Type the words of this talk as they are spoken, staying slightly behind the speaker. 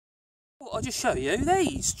Well, I'll just show you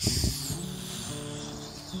these.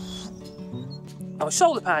 Our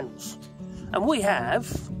solar panels. And we have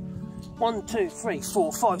 1, 2, 3,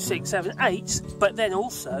 4, 5, 6, 7, 8. But then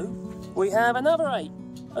also we have another 8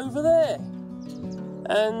 over there.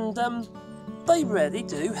 And they really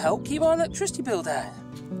do help keep our electricity bill down.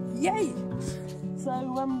 Yay! So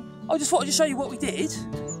I just thought I'd just show you what we did.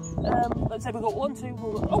 Let's say we've got 1, 2,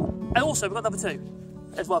 oh, and also we've got number 2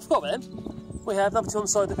 as well. I forgot about them. We have number 2 on the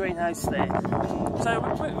side of the greenhouse there. So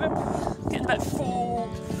we're getting about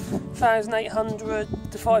 4,800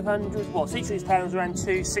 to 500 watts. Each of these panels around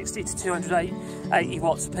 260 to 280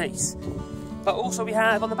 watts a piece. But also we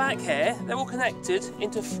have on the back here, they're all connected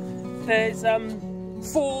into, there's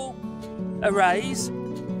 4 arrays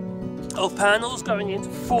of panels going into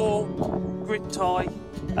 4 grid tie,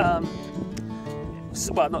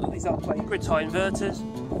 well, not these aren't quite grid tie inverters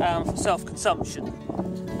for self-consumption.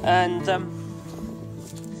 And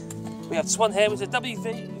we have this one here with a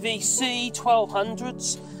WVC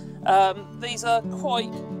 1200s. These are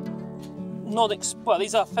quite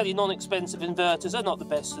these are fairly non-expensive inverters. They're not the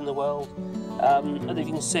best in the world. And if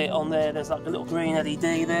you can see it on there, there's like a little green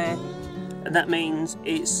LED there, and that means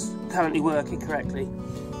it's currently working correctly.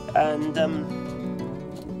 And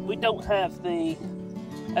we don't have the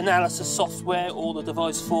analysis software or the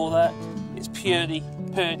device for that. It's purely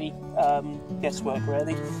guesswork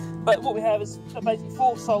really. But what we have is basically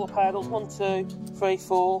 4 solar panels, 1, 2, 3,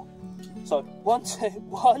 4. Sorry, 1,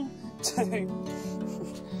 2,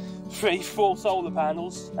 3, 4 solar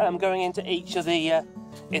panels going into each of the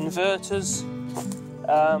inverters.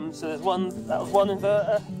 So there's one. That was 1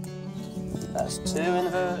 inverter. That's 2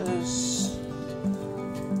 inverters.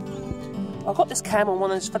 I've got this cam on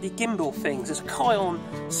one of those funny gimbal things. It's a Kion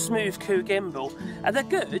Smooth Coup gimbal, and they're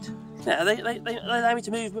good. You know, they allow me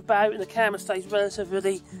to move about, and the camera stays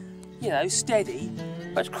relatively, you know, steady.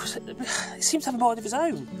 But it seems to have a mind of its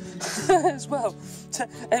own as well. So,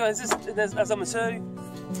 anyway, there's number 2.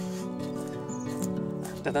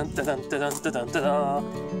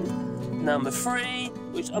 Number 3,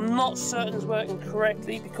 which I'm not certain is working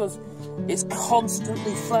correctly because it's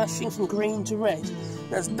constantly flashing from green to red.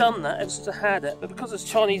 And it's done that ever since I had it, but because it's a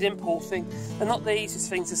Chinese import thing, they're not the easiest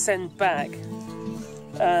thing to send back.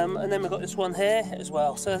 And then we've got this one here as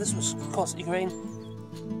well. So this was constantly green.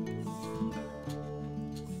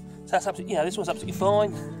 So that's absolutely, this one's absolutely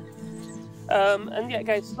fine. And yeah,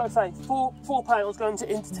 guys, like I say, four panels going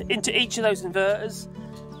into each of those inverters,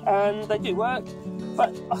 and they do work.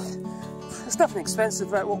 But there's nothing expensive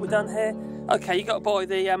about what we've done here. Okay, you got to buy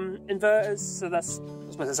the inverters, so that's,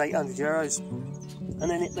 I suppose that's €800,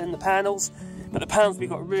 and then the panels. But the panels we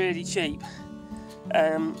got really cheap.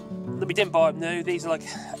 We didn't buy them new. These are like,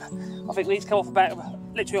 I think these come off the back,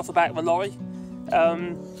 literally off the back of a lorry.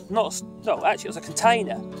 No, actually it was a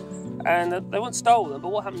container, and they weren't stolen.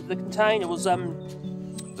 But what happened to the container was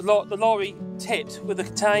the lorry tipped with the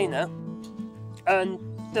container, and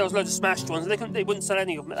there was loads of smashed ones. They wouldn't sell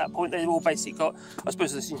any of them at that point. They all basically got, I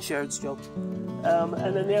suppose, this insurance job.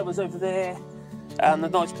 And then the others over there, the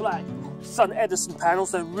nice black Sun Edison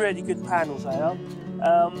panels. They're really good panels, they are.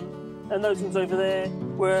 And those ones over there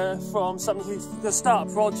were from somebody who's going to start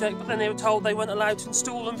a project, but then they were told they weren't allowed to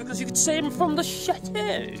install them because you could see them from the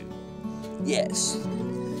chateau. Yes,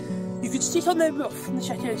 you could sit on their roof from the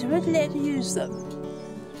chateau, so we weren't allowed to use them.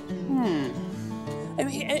 I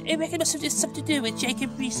reckon it must have just something to do with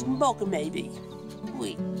Jacob Rees-Mogg, maybe.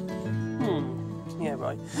 Wait. Yeah,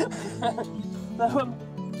 right. So,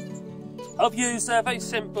 I've used a very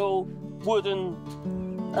simple wooden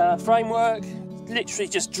framework, literally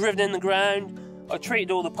just driven in the ground. I treated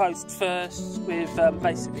all the posts first with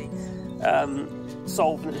basically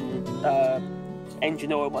solvent and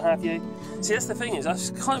engine oil, what have you. See, that's the thing is, I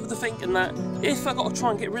was kind of thinking that if I've got to try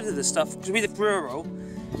and get rid of this stuff, because we live rural,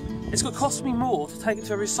 it's going to cost me more to take it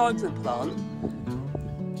to a recycling plant.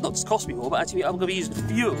 Not just cost me more, but actually I'm going to be using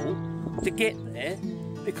fuel to get there,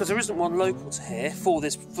 because there isn't one local to here for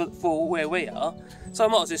where we are. So I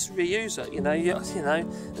might as well just reuse it. You know,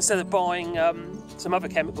 instead of buying some other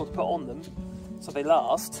chemical to put on them so they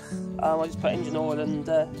last, I just put engine oil and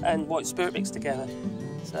white spirit mixed together.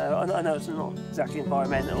 So I know it's not exactly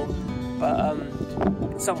environmental, but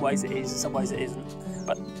in some ways it is, in some ways it isn't.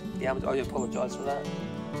 But yeah, I apologise for that.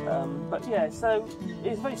 But yeah, so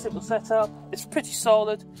it's a very simple setup. It's pretty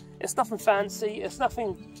solid. It's nothing fancy. It's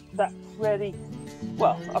nothing that really,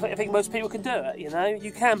 well, I think most people can do it. You know,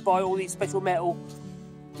 you can buy all these special metal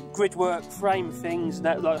gridwork frame things, and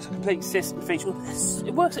that, like a complete system feature.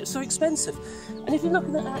 It works out so expensive. And if you're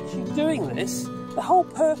looking at actually doing this, the whole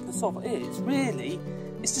purpose of it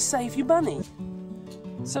is to save you money.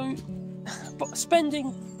 So, but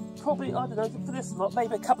spending probably, I don't know, for this lot,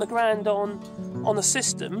 maybe a couple of grand on the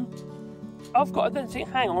system. I've got to then think,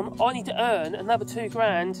 hang on, I need to earn another 2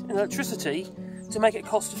 grand in electricity to make it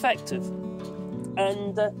cost effective.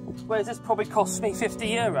 And whereas this probably costs me 50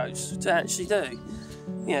 euros to actually do,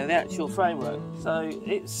 you know, the actual framework. So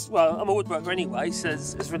it's, well, I'm a woodworker anyway, so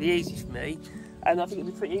it's really easy for me. And I think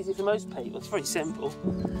it'd be pretty easy for most people. It's very simple.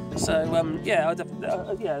 So yeah,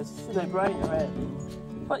 yeah, it's a no-brainer really.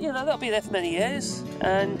 But you know, that'll be there for many years.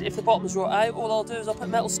 And if the bottom's right out, all I'll do is I'll put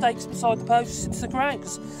metal stakes beside the posts into the ground.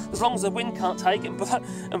 Because as long as the wind can't take it and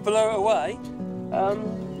blow it away,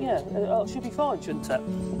 yeah, it should be fine, shouldn't it?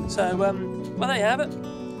 So well, there you have it.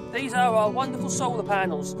 These are our wonderful solar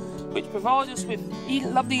panels, which provide us with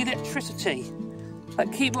lovely electricity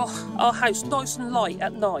that keep our house nice and light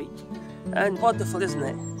at night. And wonderful, isn't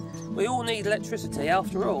it? We all need electricity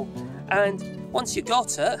after all, and once you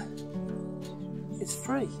got it, it's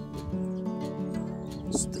free.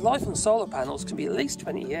 The life on solar panels can be at least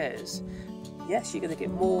 20 years. Yes, you're going to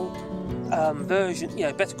get more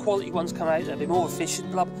better quality ones come out, they'll be more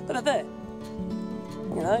efficient, blah, but they're there.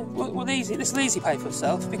 You know, this will easily pay for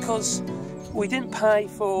itself because we didn't pay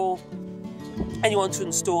for anyone to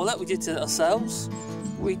install it, we did it ourselves.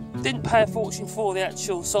 We didn't pay a fortune for the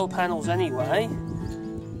actual solar panels anyway.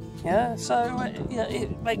 Yeah, so you know,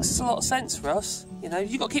 it makes a lot of sense for us. You know,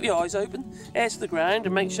 you've got to keep your eyes open, ear to the ground,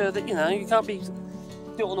 and make sure that, you know, you can't be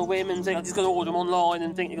do it on a whim and think I'm just going to order them online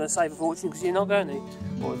and think you're going to save a fortune, because you're not going to,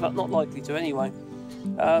 or not likely to anyway.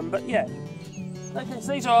 But yeah, okay,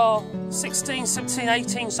 so these are our 16, 17,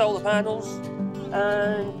 18 solar panels.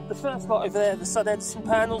 And the first lot over there, the Sun Edison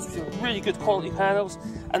panels, which are really good quality panels,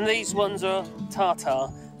 and these ones are tartar,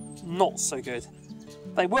 not so good.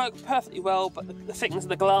 They work perfectly well, but the thickness of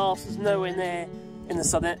the glass is nowhere near in the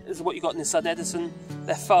Sun as what you got in the Sun Edison.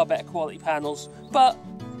 They're far better quality panels, but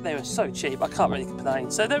they were so cheap, I can't really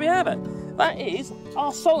complain. So there we have it. That is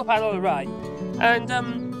our solar panel array, and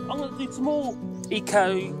I'm going to do some more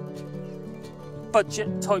eco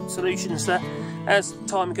budget type solutions there as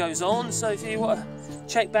time goes on. So if you want to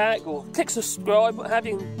check back or click subscribe, what have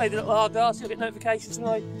you, and play the little R glass, you'll get notifications when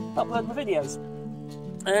I upload my videos.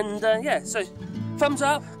 And yeah, so thumbs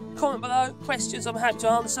up, comment below, questions I'm happy to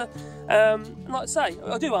answer. And like I say,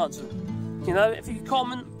 I do answer them. You know, if you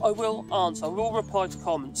comment, I will answer. I will reply to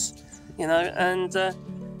comments. You know, and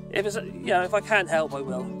if it's, you know, if I can help, I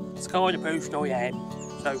will. It's the kind of person I am.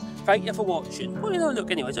 So thank you for watching. Well, you know,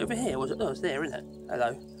 look, anyway, it's over here. Was it? Oh, it's there, isn't it?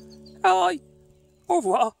 Hello. Hi. Au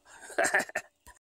revoir.